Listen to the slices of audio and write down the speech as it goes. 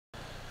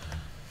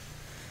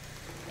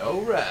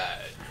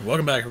Alright.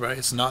 Welcome back, everybody.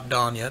 It's not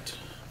dawn yet.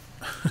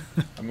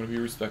 I'm going to be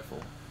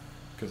respectful,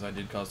 because I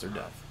did cause their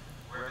death.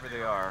 Wherever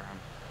they are, I'm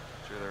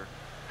sure they're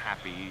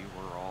happy.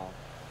 We're all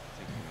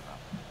thinking about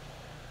them.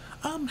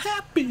 I'm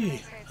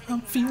happy. I'm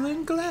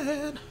feeling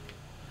glad.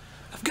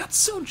 I've got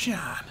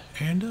sunshine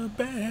and a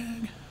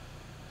bag.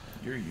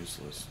 You're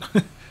useless.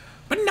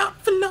 But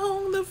not for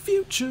long, the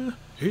future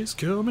is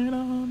coming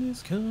on,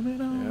 it's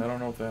coming on. Yeah, I don't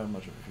know if they have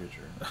much of a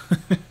future.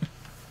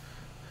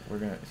 We're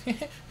gonna...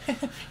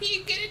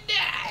 You're gonna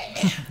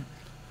die.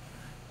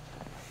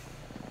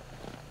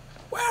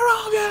 We're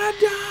all gonna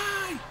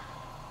die.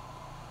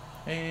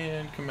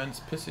 And commence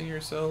pissing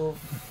yourself.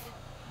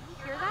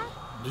 Hear that?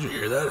 Did you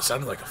hear that? It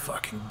sounded like a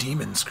fucking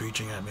demon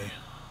screeching at me.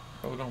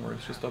 Oh, don't worry,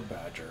 it's just a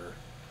badger.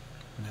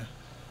 Yeah.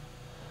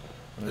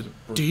 There's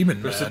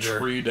demon There's badger. a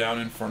tree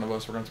down in front of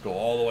us. We're going to go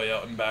all the way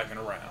out and back and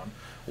around.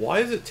 Why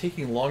is it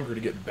taking longer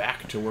to get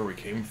back to where we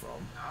came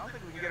from? I don't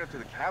think we can get up to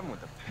the cabin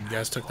with them. You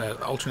guys took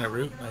that alternate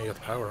route, now you got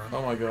the power on.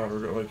 Oh my god,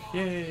 we're like,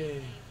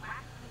 yay!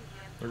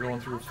 They're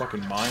going through a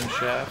fucking mine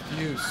shaft.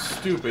 You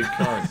stupid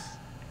cunt.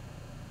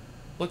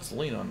 Let's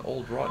lean on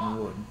old rotten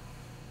wood.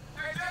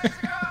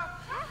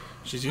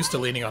 She's used to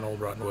leaning on old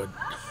rotten wood.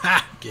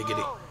 Ha!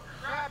 Giggity.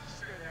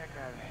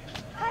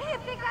 Hey,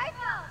 big guy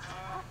felt.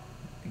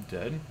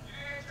 Dead?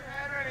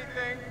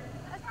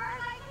 As far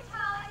as I can tell,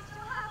 I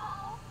still have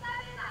all 7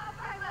 of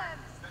my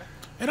limbs.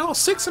 And all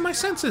 6 of my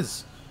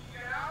senses.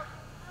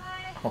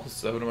 All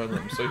 7 of my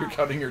limbs. So you're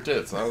cutting your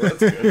tits. Oh, that's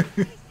good. Do you see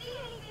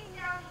anything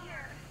down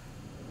here?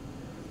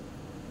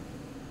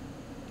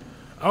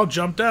 Oh,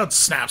 jumped out.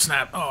 Snap,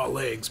 snap. Oh,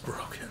 legs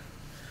broken.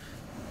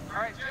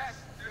 Alright, Jess,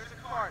 there's a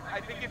cart.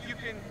 I think if you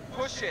can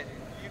push it,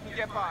 you can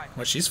get by.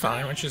 Well, she's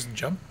fine. Why don't you just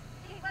jump?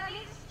 Hey, let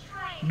me just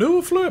try it. Do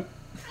a flip.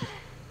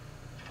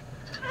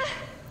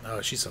 Oh,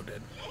 she's so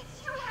dead.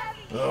 It's too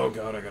heavy. Oh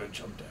god, I gotta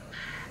jump down.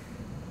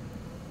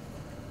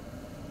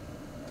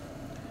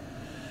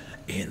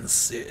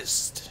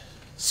 Insist.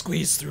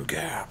 Squeeze through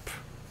gap.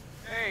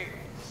 Hey,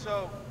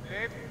 so,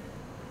 babe,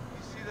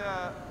 you see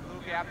the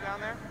little gap down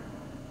there?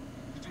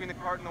 Between the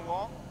cart and the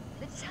wall?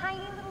 The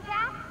tiny little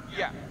gap?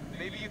 Yeah,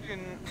 maybe you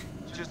can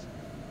just,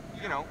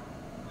 you know,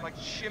 like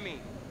shimmy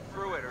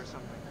through it or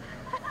something.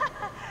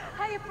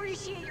 I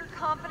appreciate your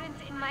confidence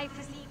in my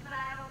physique, but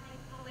I don't think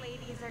the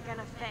ladies are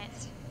gonna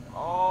fit.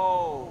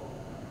 Oh,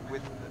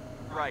 with the,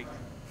 right.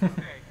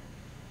 Okay.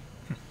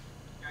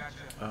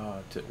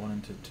 Gotcha. Tit 1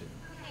 and tit 2.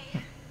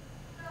 Okay,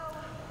 so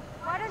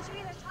why don't you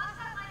either toss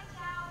that line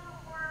down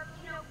or,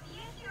 be a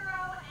hero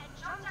and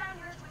jump down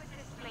here to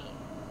assist me?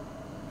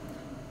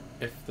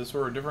 If this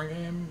were a different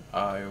game,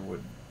 I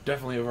would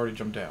definitely have already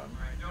jumped down.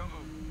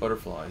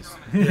 Butterflies.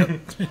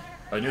 Yep.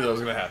 I knew that was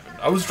gonna happen.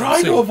 I was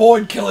trying to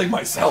avoid killing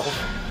myself!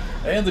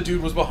 And the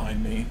dude was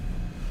behind me.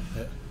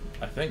 Yeah,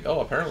 I think, oh,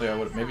 apparently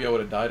maybe I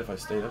would have died if I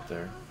stayed up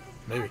there.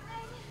 maybe.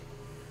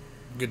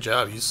 Good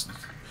job. You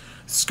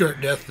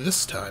skirt death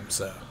this time,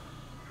 so.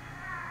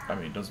 I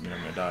mean, it doesn't mean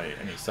I'm gonna die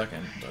any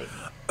second, but...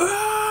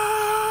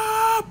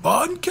 Ah,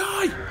 bun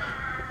guy!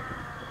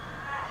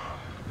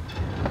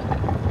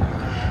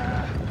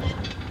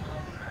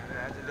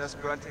 Imagine us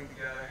grunting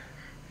together.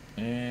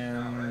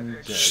 And...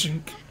 dead.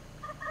 Shink.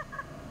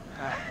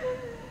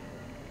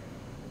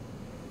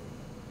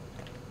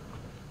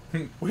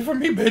 Wait for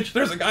me, bitch!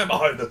 There's a guy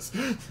behind us!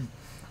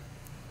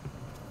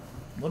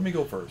 Let me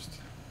go first.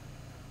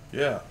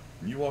 Yeah,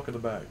 you walk in the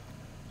back.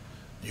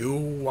 You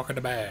walk in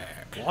the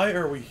back. Why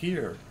are we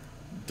here?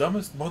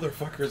 Dumbest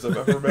motherfuckers I've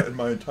ever met in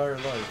my entire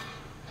life.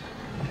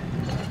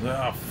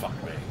 Ah, fuck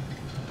me.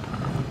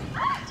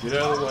 Get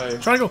out of the way.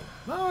 Triangle.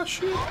 Oh,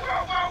 shoot.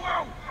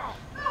 Oh,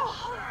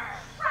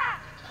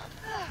 crap!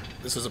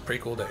 This is a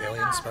prequel to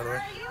Aliens, by the way.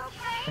 Are you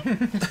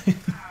okay?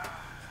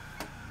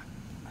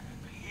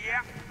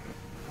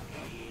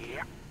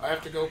 I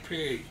have to go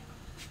pee.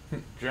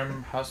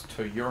 Jim has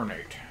to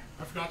urinate.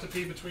 I forgot to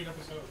pee between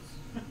episodes.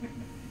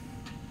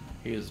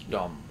 He is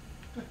dumb.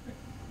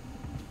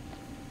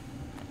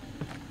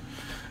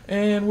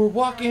 And we're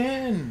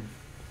walking.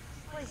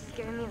 This place is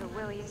giving me the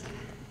willies.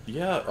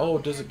 Yeah, oh,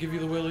 does it give you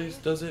the willies?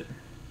 Does it?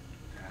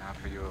 And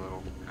offer you a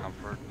little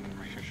comfort and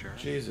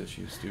reassurance. Jesus,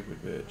 you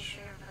stupid bitch.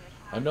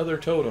 Another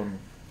totem.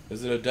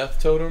 Is it a death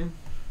totem?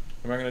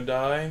 Am I gonna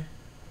die?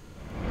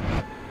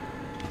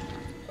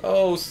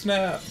 Oh,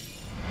 snap.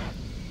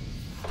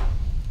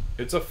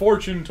 It's a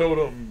fortune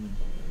totem.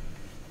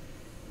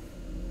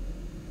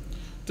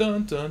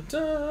 Dun dun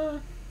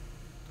dun.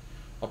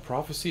 A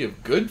prophecy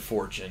of good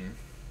fortune.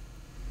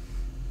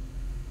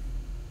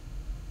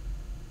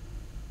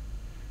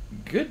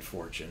 Good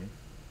fortune?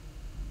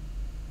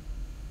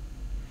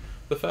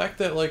 The fact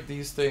that, like,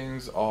 these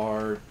things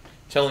are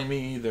telling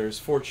me there's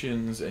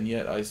fortunes, and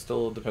yet I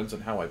still, depends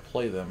on how I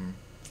play them.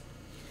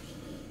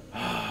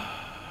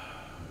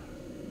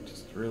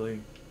 Just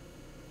really...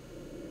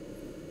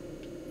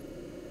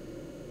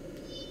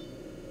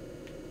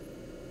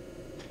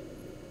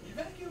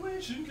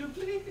 Evacuation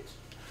complete.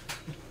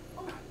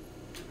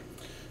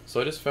 So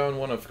I just found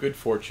one of good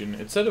fortune.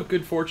 It said of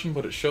good fortune,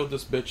 but it showed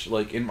this bitch,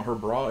 like, in her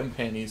bra and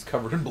panties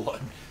covered in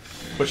blood.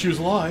 But she was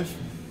alive.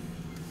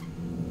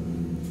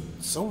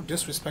 So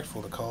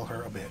disrespectful to call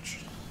her a bitch.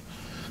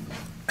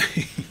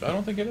 I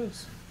don't think it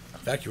is.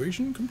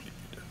 Evacuation complete.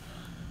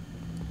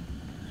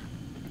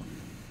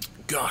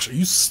 Gosh, are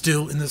you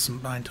still in this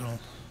mine tunnel?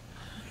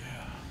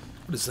 Yeah.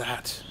 What is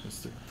that?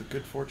 It's the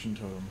good fortune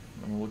totem.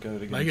 I'm gonna look at it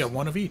again. Now you got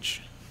one of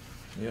each.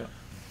 Yeah.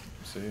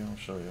 See, I'll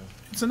show you.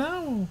 It's an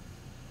owl.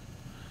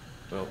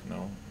 Well,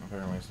 no.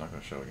 Apparently it's not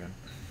gonna show again.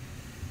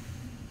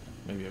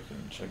 Maybe I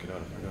can check it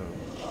out if I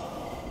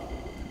go.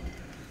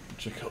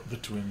 Check out the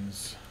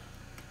twins.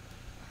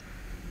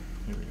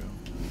 Here we go.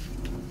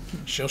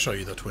 She'll show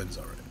you the twins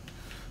already.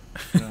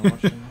 Yeah, I'm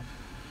watching.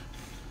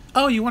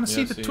 Oh, you want to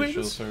see Yeah, the see, it twins?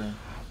 shows her.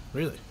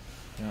 Really?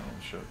 Yeah,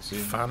 I'll show it. See,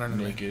 Found her in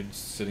the naked,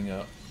 sitting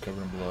up,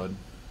 covered in blood.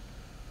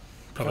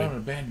 Probably, Found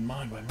an abandoned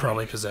mine by me.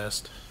 probably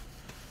possessed.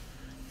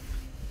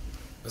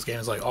 This game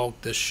is like, all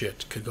this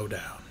shit could go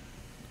down.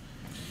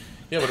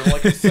 Yeah, but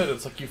like I said,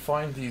 it's like you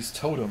find these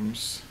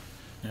totems,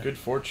 Yeah. good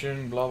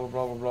fortune, blah blah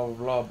blah blah blah blah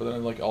blah. But then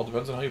it, like, all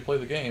depends on how you play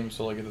the game.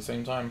 So like at the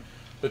same time,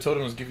 the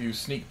totems give you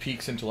sneak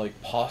peeks into like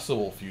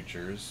possible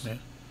futures. Yeah.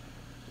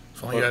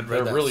 If But only you had read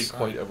they're that really sign.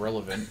 quite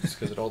irrelevant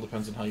because it all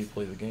depends on how you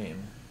play the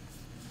game.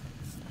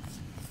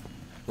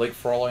 Like,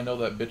 for all I know,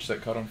 that bitch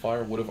that caught on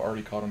fire would have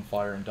already caught on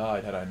fire and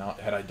died had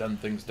I done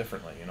things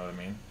differently. You know what I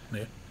mean?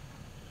 Yeah.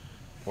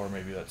 Or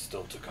maybe that's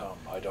still to come.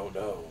 I don't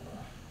know.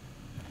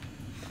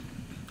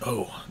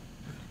 Oh.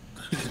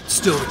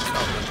 Still to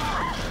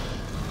come.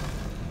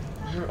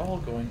 We're all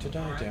going to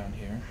die down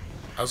here.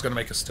 I was going to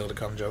make a still to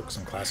come joke because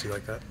I'm classy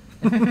like that.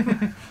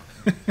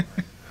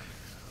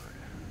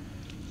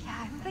 Yeah,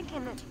 I'm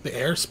thinking that. The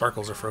air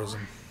sparkles are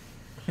frozen.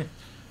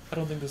 I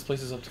don't think this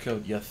place is up to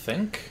code. You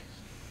think?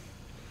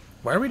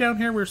 Why are we down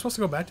here? We were supposed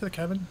to go back to the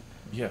cabin.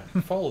 Yeah,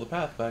 follow the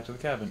path back to the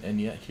cabin,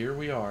 and yet here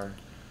we are.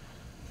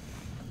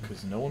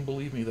 Because no one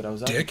believed me that I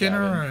was at the Dicking cabin.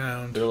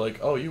 around. They're like,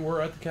 oh, you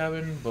were at the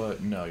cabin,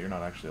 but no, you're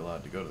not actually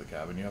allowed to go to the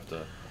cabin. You have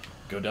to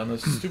go down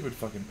this stupid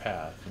fucking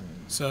path.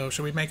 And, So,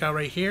 should we make out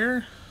right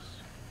here?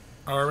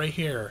 Or right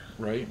here?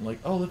 right? Like,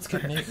 oh, let's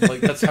get naked. Like,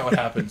 that's how it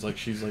happens. Like,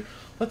 she's like,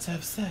 let's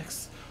have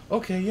sex.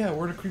 Okay, yeah,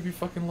 we're in a creepy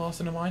fucking lost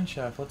in a mine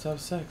shaft. Let's have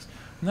sex.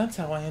 And that's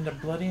how I end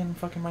up bloody and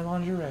fucking my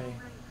lingerie.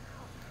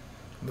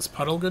 This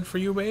puddle good for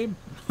you, babe?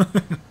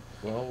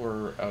 Well,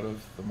 we're out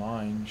of the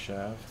mine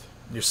shaft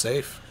You're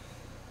safe.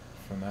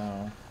 for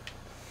now.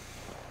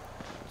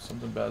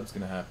 Something bad's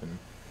gonna happen.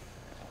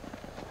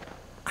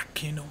 I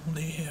can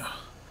only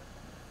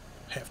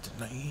have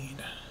tonight.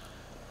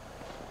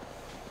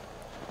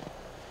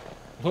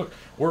 Look,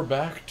 we're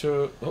back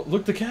to... Oh,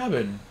 look, the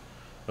cabin!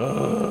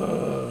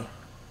 Welcome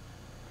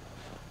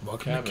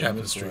to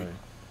Cabin this Street. way.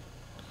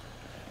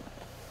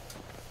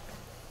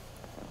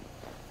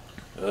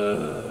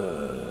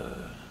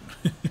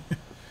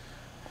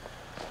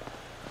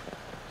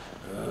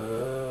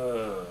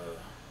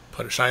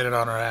 Shine it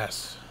on her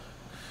ass.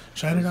 I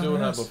Shine it was on doing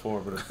her that ass. before,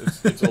 but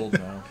it's old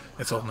now.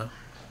 It's old now.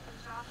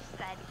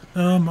 Said.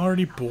 I'm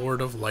already bored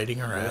of lighting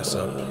her ass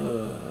up. Wait till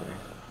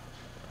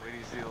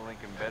you see the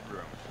Lincoln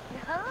bedroom.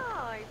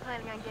 Oh, are you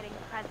planning on getting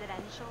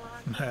presidential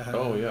on?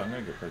 Oh yeah, I'm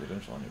gonna get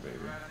presidential on you,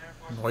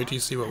 baby. Wait till you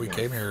see what we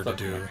came here to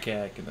Fucking do.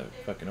 macaque in the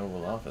fucking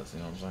Oval Office, you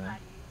know what I'm saying?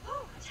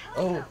 Oh,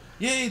 Oh,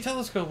 yay,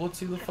 telescope! Let's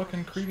see the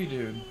fucking creepy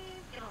dude.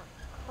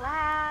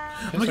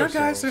 class. Oh my god, guys,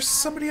 ourselves. there's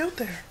somebody out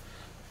there.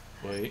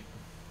 Wait.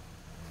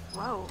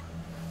 Whoa.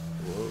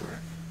 Whoa.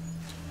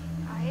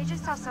 I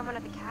just saw someone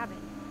at the cabin.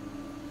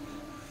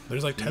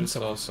 There's like You 10 just saw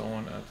souls.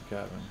 someone at the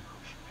cabin.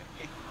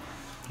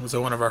 Was it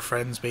one of our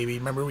friends, baby?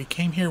 Remember, we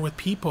came here with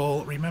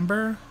people,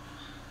 remember?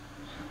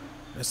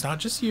 It's not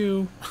just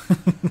you.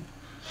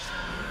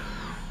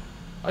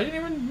 I didn't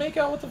even make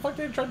out what the fuck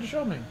they tried to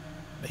show me.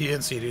 He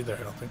didn't see it either,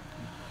 I don't think.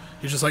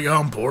 He's just like, oh,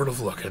 I'm bored of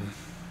looking.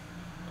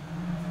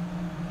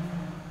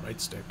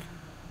 Right stick.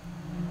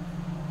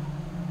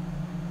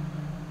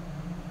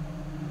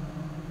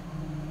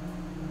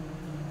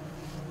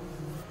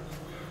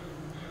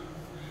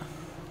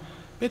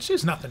 Bitch,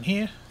 there's nothing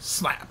here.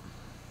 Slap.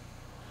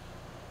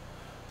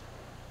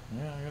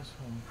 Yeah, I guess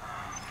so.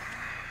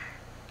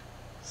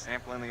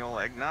 Sampling the old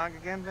eggnog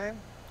again, babe?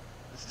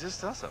 It's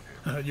just us up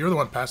here. You were the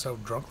one passed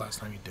out drunk last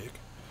time, you dick.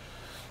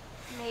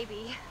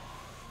 Maybe.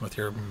 With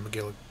your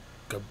McGill,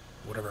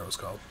 whatever it was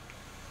called.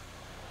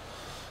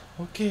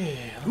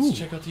 Okay, let's Ooh.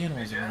 check out the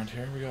animals around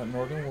here. We got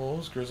northern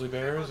wolves, grizzly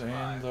bears,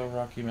 and the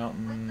Rocky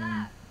Mountain...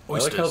 I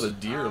Oysters. like how the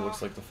deer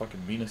looks like the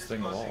fucking meanest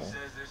thing of all.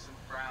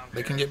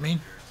 They can get mean.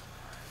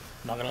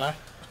 Not gonna lie.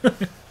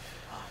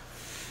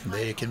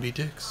 They can be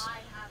dicks. I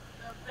have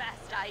the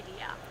best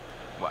idea.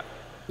 What?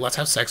 Let's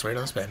have sex right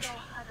on this bench.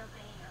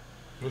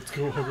 Let's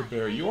go hug a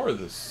bear. You are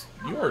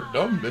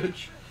dumb,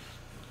 bitch.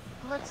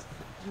 Let's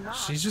not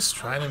She's just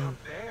trying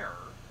there.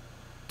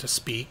 to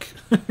speak.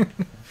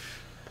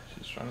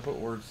 She's trying to put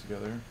words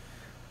together.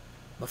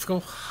 Let's go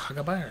hug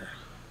a bear.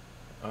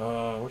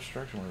 Which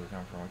direction did we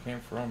come from? I came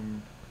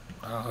from...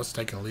 I was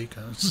taking a leak.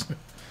 Huh?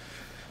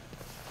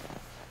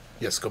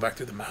 Yes, go back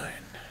through the mine.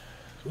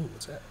 Ooh,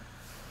 what's that?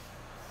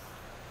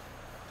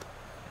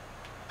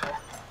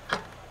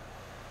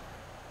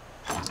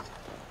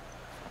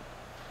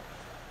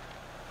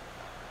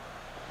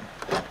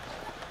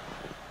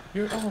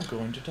 You're all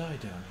going to die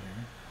down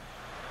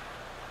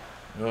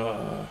here.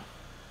 Ugh.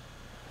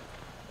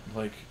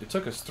 Like, it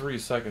took us 3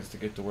 seconds to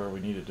get to where we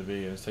needed to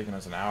be, and it's taken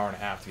us an hour and a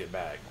half to get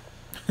back.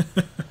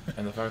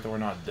 And the fact that we're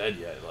not dead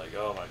yet, like,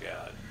 oh my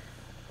god.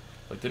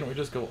 Like, didn't we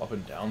just go up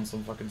and down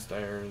some fucking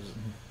stairs?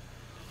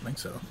 I think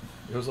so.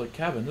 It was like,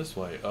 cabin this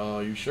way.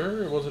 You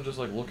sure? It wasn't just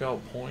like,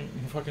 lookout point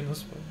and fucking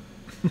this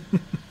way?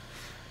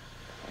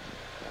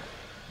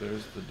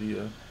 There's the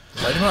Dia.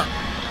 Light him up.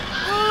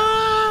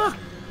 Ah!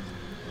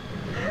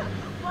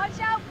 Watch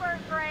out, bird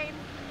brain.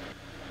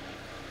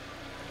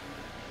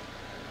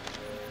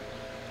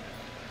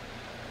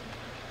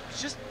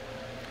 Just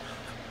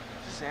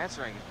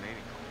answering is maybe.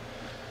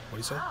 What do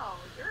you say? Oh,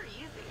 you're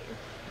easy.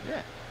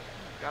 Yeah.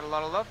 Got a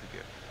lot of love to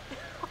give.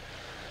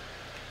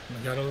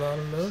 I got a lot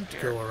of love to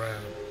go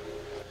around.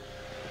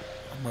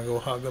 I'm gonna go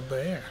hug a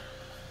bear.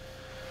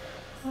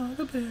 Hug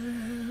a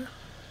bear.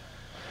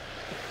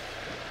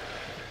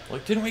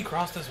 Like, didn't we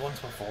cross this once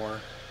before?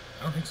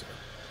 I don't think so.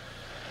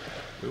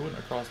 We wouldn't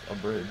have crossed a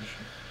bridge.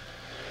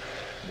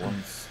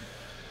 Once.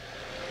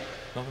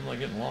 Nothing like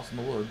getting lost in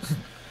the woods.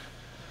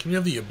 Can we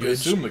have the You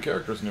abridged? assume the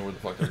characters knew where the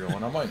fuck they're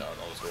going. I might not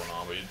know what's going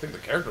on, but you'd think the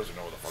characters would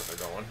know where the fuck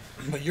they're going.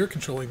 But you're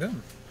controlling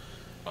them.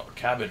 Oh,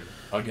 cabin.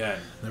 Again.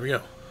 There we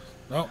go.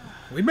 Oh,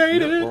 we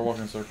made Yep, it! we're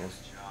walking in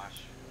circles. Josh,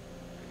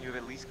 could you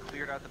have at least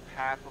cleared out the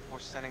path before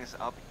sending us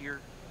up here?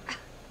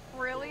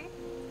 Really?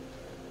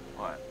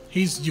 What?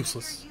 He's Are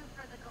useless. you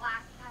for the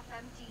glass half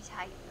empty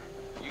type?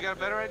 You got a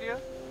better idea?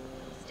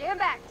 Stand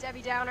back,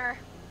 Debbie Downer.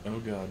 Oh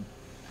god.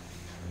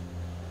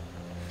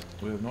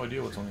 We have no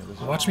idea what's on the other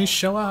side. Watch me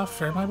show off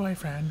for my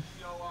boyfriend.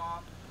 Show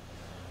off.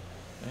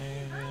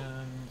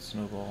 And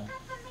snowball. Got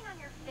something on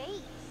your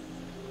face.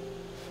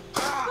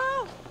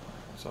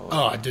 So,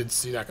 Oh, I did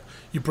see that.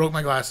 You broke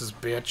my glasses,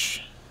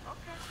 bitch.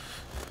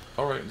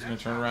 Alright, he's gonna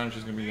turn around and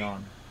she's gonna be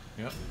gone.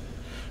 Yep.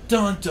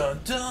 Dun dun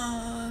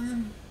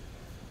dun!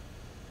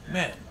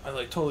 Man, I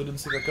like totally didn't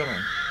see that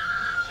coming.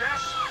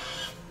 Jess!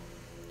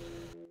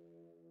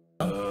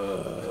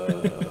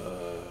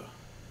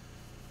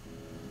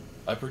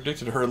 I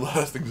predicted her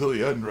lasting till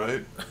the end,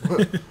 right?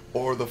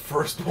 Or the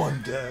first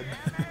one dead.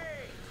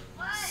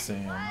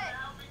 Sam.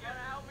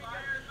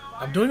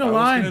 I'm doing a I was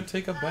line. gonna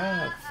take a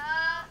bath.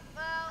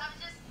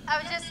 I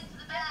was just.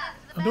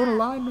 I'm doing a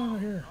line over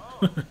here.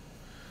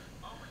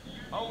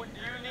 Oh, do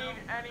you need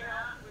any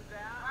help with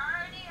that?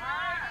 Already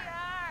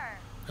are.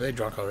 Are they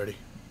drunk already?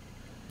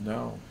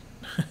 No.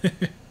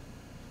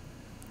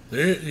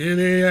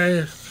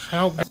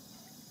 Help.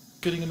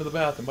 Getting into the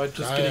bath, and by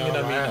just getting in,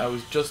 I mean I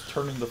was just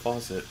turning the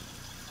faucet.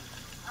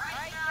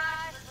 Alright,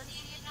 guys, let's see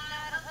if you know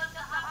how to hook up the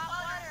hot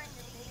water in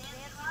your big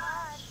fancy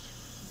lodge.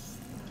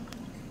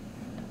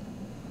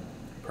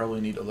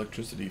 Probably need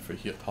electricity for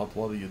hot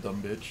water, you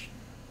dumb bitch.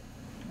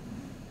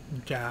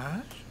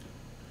 Josh?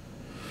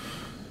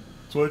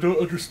 So I don't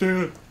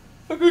understand.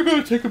 I'm gonna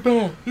go take a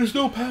bath. There's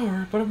no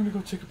power, but I'm gonna go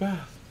take a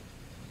bath.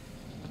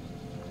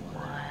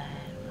 What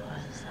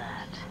was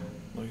that?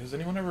 Like, has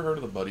anyone ever heard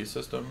of the buddy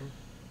system?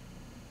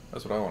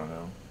 That's what I want to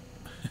know.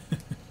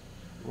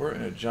 We're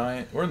in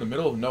the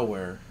middle of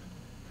nowhere.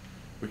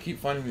 We keep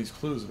finding these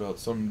clues about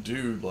some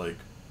dude, like,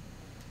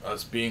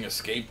 us being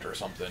escaped or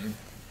something.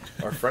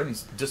 Our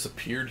friends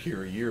disappeared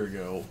here a year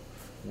ago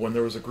when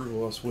there was a group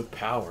of us with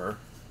power.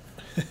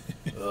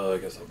 I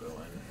guess I'll go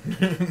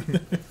in.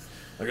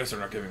 I guess they're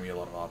not giving me a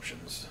lot of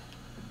options.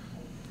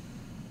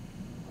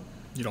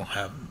 You don't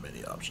have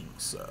many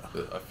options.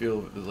 I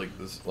feel like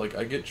this, like,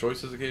 I get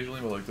choices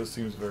occasionally, but like this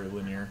seems very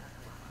linear.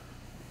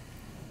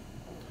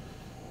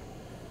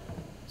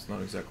 It's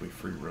not exactly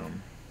free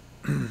roam.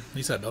 At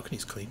least that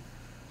balcony's clean.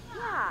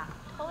 Yeah,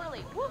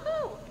 totally.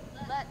 Woohoo!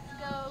 Let's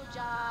go,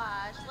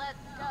 Josh. Let's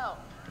go.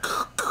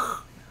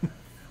 I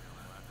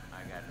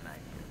got an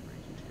idea for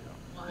you two.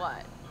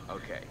 What?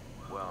 Okay,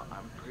 well,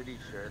 I'm pretty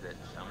sure that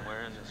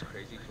somewhere in this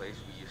crazy place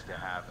we used to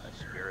have a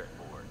spirit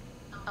board.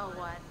 Oh,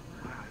 what?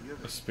 Wow, you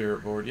have A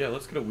spirit board? Yeah,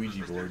 let's get a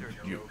Ouija board,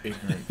 you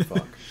ignorant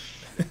fuck.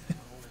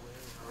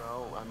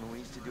 Bro, I mean, we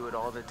used to do it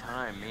all the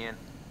time, man.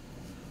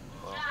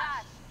 Well,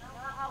 Josh, you know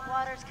hot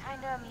water's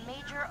kind of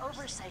major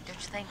oversight,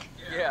 don't you think?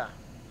 yeah.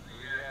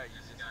 Yeah, you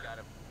just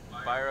gotta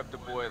fire up the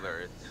boiler.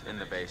 It's in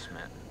the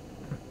basement.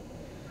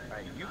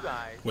 Alright, you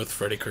guys With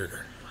Freddy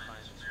Krueger. find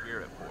the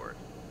spirit board.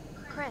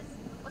 Chris,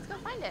 let's go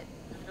find it.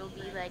 It'll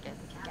be like a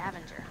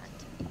scavenger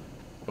hunt.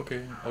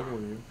 Okay, I'll go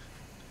with you.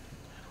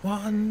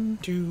 1,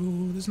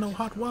 2, there's no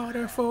hot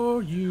water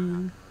for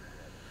you.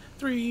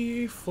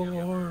 3,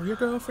 4, your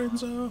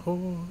girlfriend's a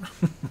whore.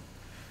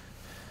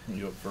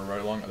 You up for a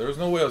ride along? There was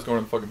no way I was going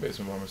to the fucking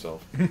basement by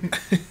myself.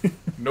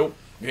 Nope.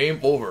 Game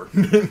over.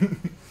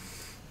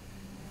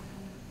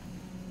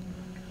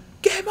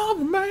 Game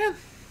over, man!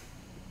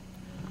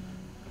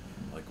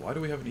 Like, why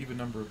do we have an even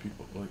number of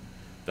people? Like,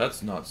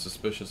 that's not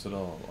suspicious at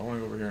all. I want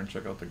to go over here and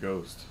check out the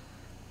ghost.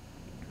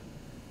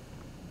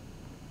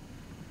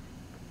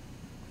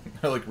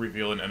 I like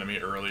reveal an enemy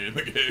early in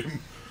the game.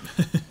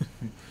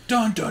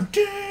 Dun dun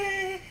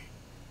dun!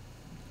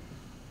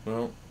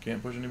 Well,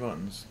 can't push any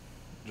buttons.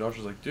 Josh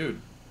is like,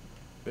 dude,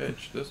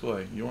 bitch, this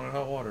way. You wanted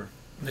hot water.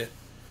 Yeah.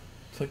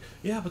 It's like,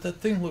 yeah, but that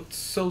thing looked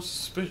so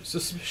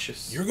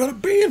suspicious. You're gonna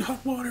be in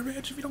hot water,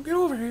 bitch, if you don't get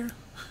over here.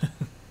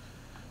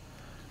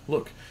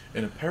 Look,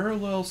 in a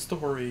parallel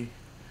story,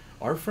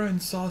 our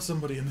friend saw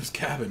somebody in this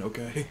cabin,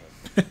 okay?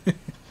 That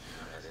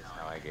is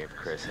how I gave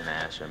Chris and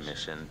Ash a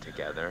mission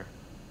together.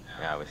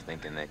 Yeah, I was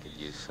thinking they could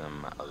use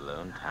some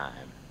alone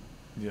time.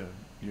 Yeah,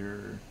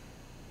 you're...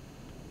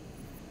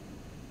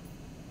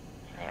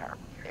 They are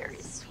very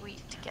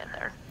sweet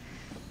together.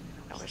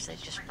 I wish they'd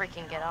just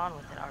freaking get on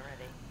with it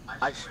already.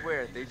 I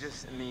swear, they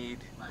just need,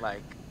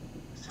 like,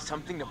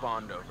 something to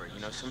bond over, you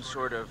know, some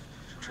sort of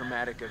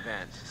traumatic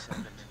event to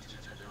send them into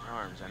each other's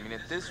arms. I mean,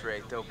 at this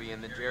rate, they'll be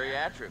in the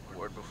geriatric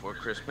ward before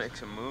Chris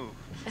makes a move.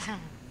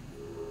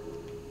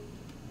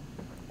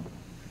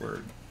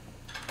 Word.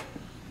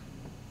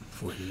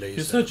 For You're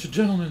laser. such a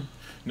gentleman.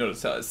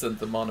 Notice how I sent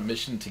them on a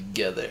mission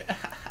together.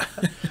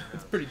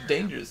 It's pretty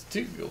dangerous,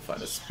 too. You'll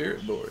find a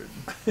spirit board.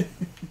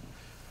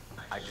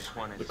 I just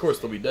wanted Of course,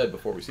 they'll be dead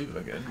before we see them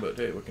again, but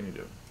hey, what can you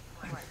do?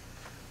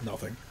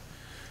 Nothing.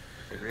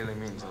 It really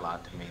means a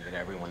lot to me that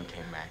everyone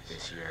came back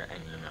this year, and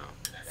you know,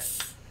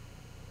 that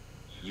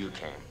you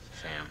came,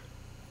 Sam.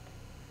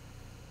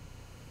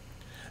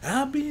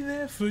 I'll be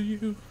there for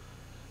you.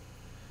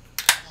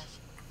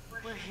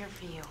 We're here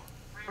for you.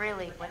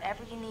 Really,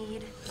 whatever you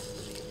need,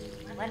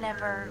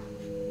 whenever,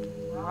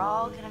 we're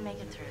all gonna make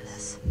it through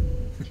this.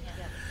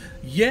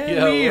 Yeah, we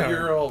well, are.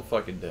 you're all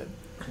fucking dead.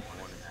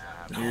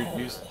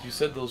 You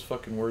said those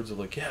fucking words of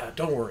like, yeah,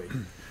 don't worry.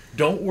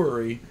 Don't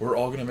worry, we're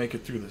all gonna make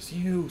it through this.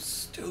 You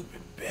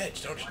stupid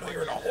bitch, don't you know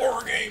you're in a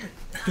horror game?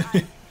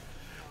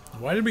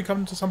 Why did we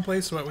come to some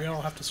place where we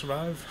all have to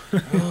survive?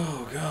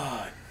 Oh,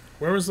 God.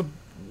 Where was the...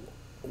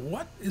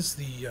 What is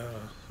the,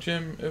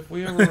 Jim, if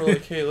we ever were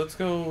like, hey, let's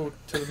go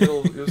to the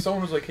middle... If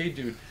someone was like, hey,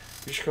 dude,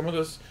 you should come with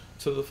us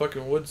to the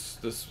fucking woods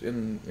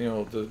in, you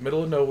know, the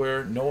middle of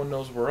nowhere. No one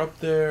knows we're up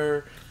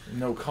there.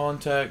 No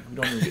contact. We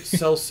don't even get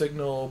cell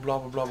signal, blah,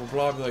 blah, blah, blah,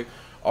 blah. I'd be like,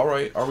 all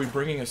right, are we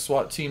bringing a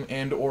SWAT team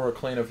and or a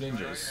clan of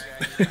ninjas?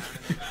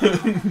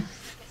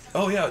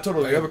 Oh, yeah,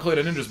 totally. We have a clan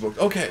of ninjas booked.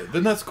 Okay,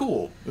 then that's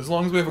cool. As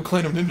long as we have a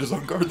clan of ninjas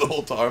on guard the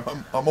whole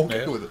time, I'm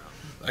okay with it.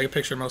 I can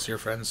picture most of your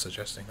friends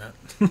suggesting that.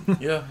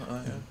 Yeah,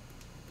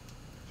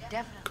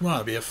 Definitely. Come on,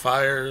 it'll be a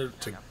fire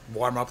to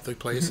warm up the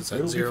place. It's at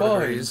It'll be 0 fine.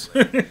 degrees.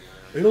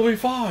 It'll be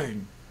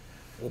fine.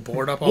 We'll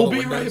board up all We'll the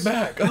be windows.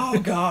 right back. Oh,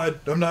 God,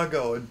 I'm not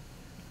going.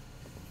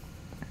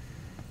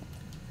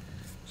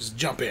 Just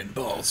jump in,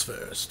 balls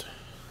first.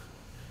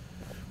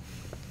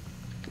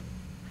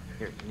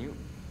 Here, can you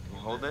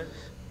hold this?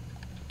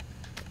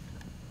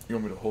 You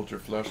want me to hold your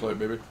flashlight,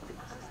 baby?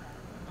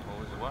 What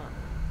was what?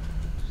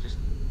 Just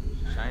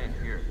shine it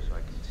here so I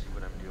can see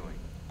what I'm doing.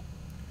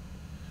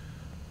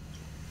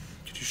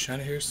 Could you shine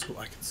it here so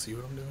I can see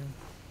what I'm doing?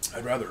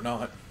 I'd rather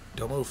not.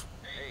 Don't move.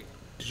 Hey,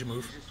 Did you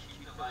move? just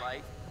keep the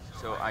light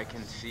so I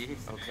can see,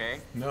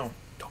 okay? No.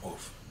 Don't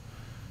move.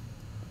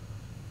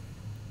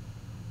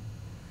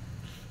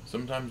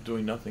 Sometimes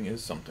doing nothing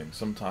is something.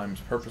 Sometimes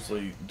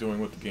purposely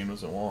doing what the game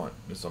doesn't want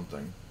is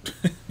something.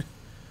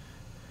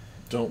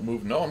 Don't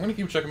move. No, I'm going to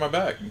keep checking my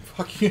back.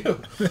 Fuck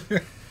you.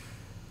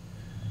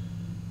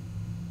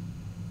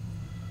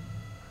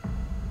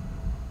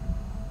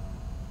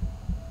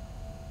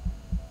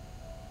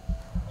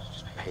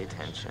 Just pay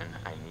attention.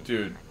 I need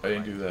Dude, I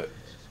didn't do that.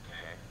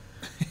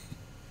 Okay.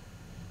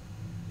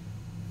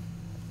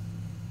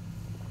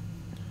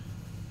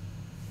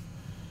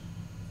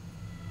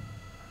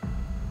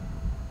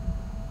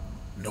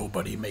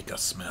 Nobody make a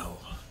smell.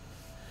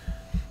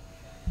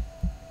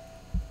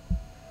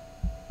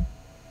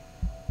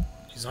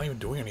 He's not even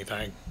doing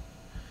anything.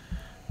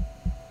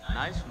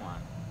 Nice one.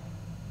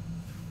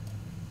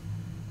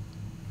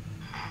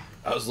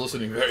 I was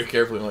listening very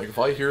carefully. Like, if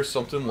I hear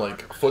something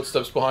like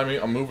footsteps behind me,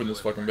 I'm moving this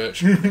fucking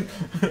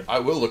bitch. I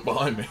will look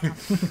behind me.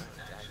 It's actually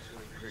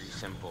pretty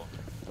simple.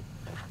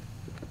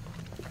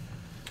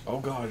 Oh,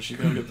 God, she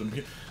gonna get them.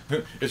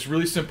 It's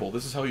really simple.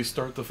 This is how you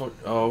start the fuck.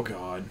 Oh,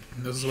 God.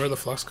 This is where the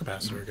flux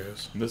capacitor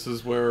goes. This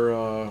is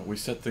where we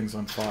set things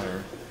on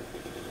fire.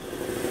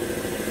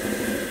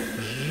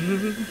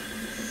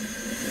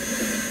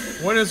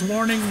 What does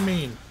warning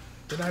mean?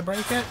 Did I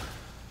break it?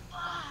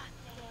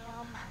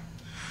 Damn.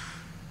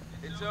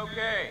 It's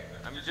okay.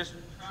 I'm just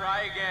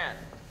try again.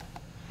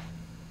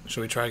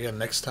 Should we try again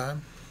next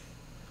time?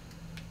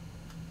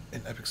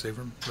 In Epic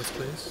SaveRoom, let's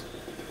please.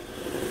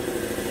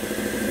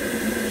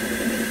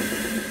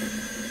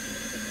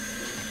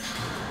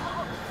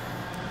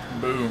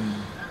 Boom.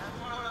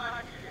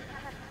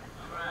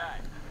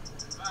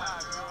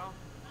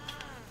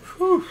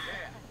 Whew.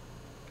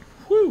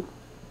 Whew.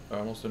 I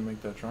almost didn't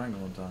make that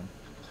triangle in time.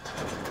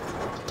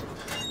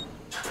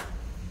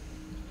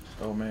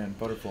 Oh man,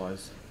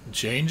 butterflies.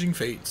 Changing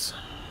fates.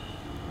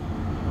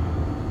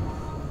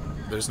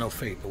 There's no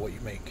fate but what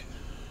you make.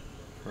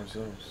 For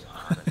ourselves.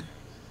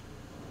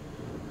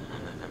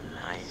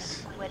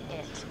 Nice. Quit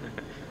it.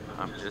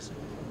 I'm just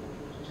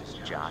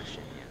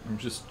joshing you. I'm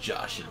just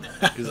joshing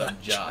because I'm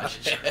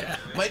Josh.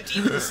 My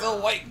team is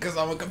so white because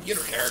I'm a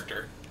computer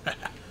character.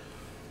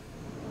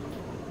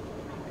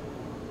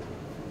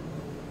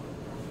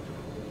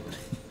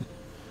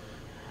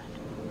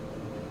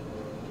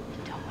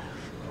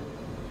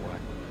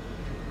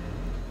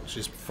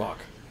 She's Fuck.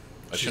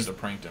 I shouldn't have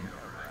pranked him.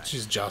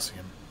 She's jossing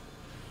him.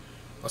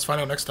 Let's find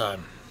out next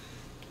time.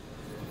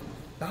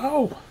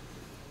 No!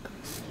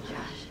 Josh,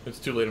 It's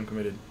too late, I'm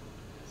committed.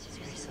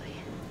 seriously.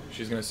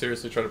 She's gonna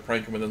seriously try to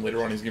prank him, and then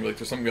later on he's gonna be like,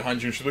 there's something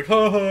behind you, and she's like,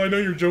 ha ha, I know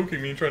you're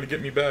joking me and trying to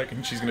get me back,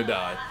 and she's gonna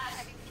die.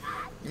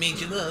 Made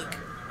you look.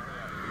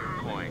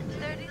 Point.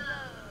 30 love.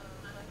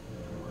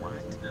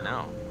 What?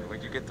 No.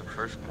 Where'd you get the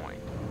first point?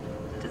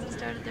 Does it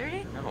start at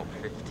 30? No,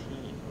 15.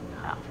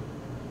 Oh.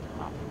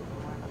 Well,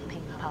 more of a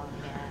ping pong,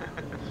 yeah.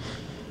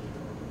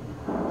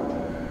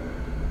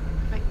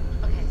 Wait,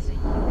 okay, so you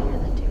hear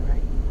that too,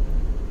 right?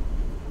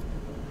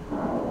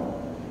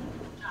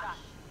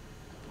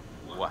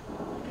 What?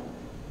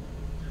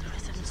 The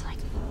rhythm's like,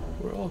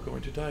 We're all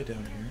going to die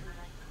down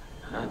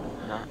here.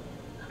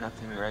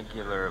 Nothing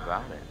regular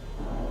about it.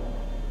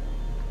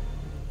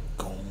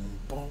 Gong,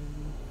 bong,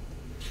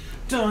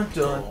 Dun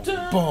dun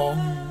dun!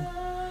 bong.